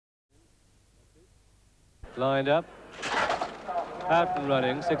lined up, out and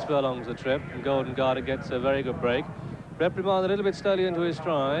running, 6 furlongs a trip, and Golden Garter gets a very good break. Reprimand a little bit slowly into his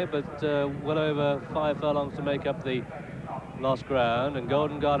stride, but well over 5 furlongs to make up the lost ground, and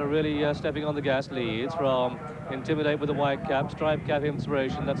Golden Garter really stepping on the gas, leads from Intimidate with the white cap, striped cap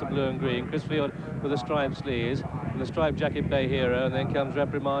Inspiration, that's a blue and green, Crisfield with the striped sleeves, and the striped jacket Bay Hero, and then comes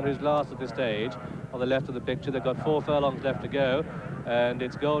Reprimand, who's last at this stage. On the left of the picture, they've got 4 furlongs left to go, and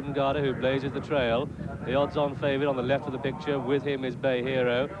it's Golden Garter who blazes the trail. The odds-on favourite on the left of the picture, with him is Bay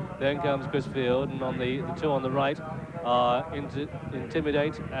Hero. Then comes Crisfield, and on the 2 on the right are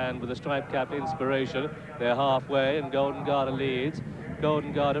Intimidate and with a striped cap Inspiration. They're halfway, and Golden Garter leads.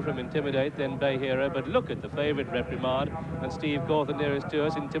 Golden Garter from Intimidate, then Bay Hero, but look at the favourite Reprimand, and Steve Cauthen nearest to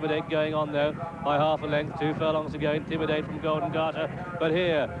us. Intimidate going on though by half a length, 2 furlongs to go. Intimidate from Golden Garter, but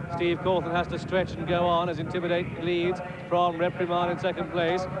here Steve Cauthen has to stretch and go on as Intimidate leads from Reprimand in second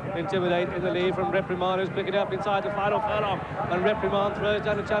place. Intimidate in the lead from Reprimand, who's picking up inside the final furlong, and Reprimand throws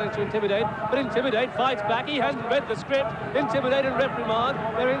down a challenge to Intimidate, but Intimidate fights back. He hasn't read the script. Intimidate and Reprimand,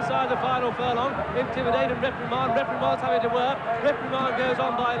 they're inside the final furlong. Intimidate and Reprimand, Reprimand's having to work. Reprimand goes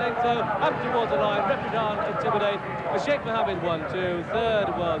on by a length, so up towards the line. Reprimand, Intimidate. The Sheikh Mohammed 1-2. Third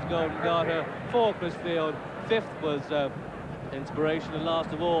was Golden Garter. 4 Crisfield. 5th was Inspiration, and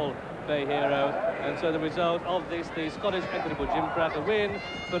last of all Bay Hero. And so the result of this, the Scottish Equitable Gimcrack, a win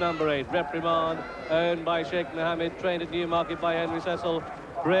for number 8 Reprimand, owned by Sheikh Mohammed, trained at Newmarket by Henry Cecil,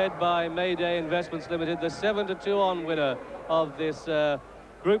 bred by Mayday Investments Limited, the 7-2 on winner of this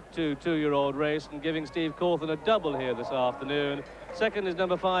Group 2 2-year-old race, and giving Steve Cauthen a double here this afternoon. Second is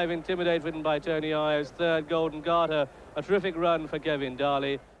number 5 Intimidate, ridden by Tony Ives. Third Golden Garter, a terrific run for Kevin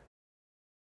Darley.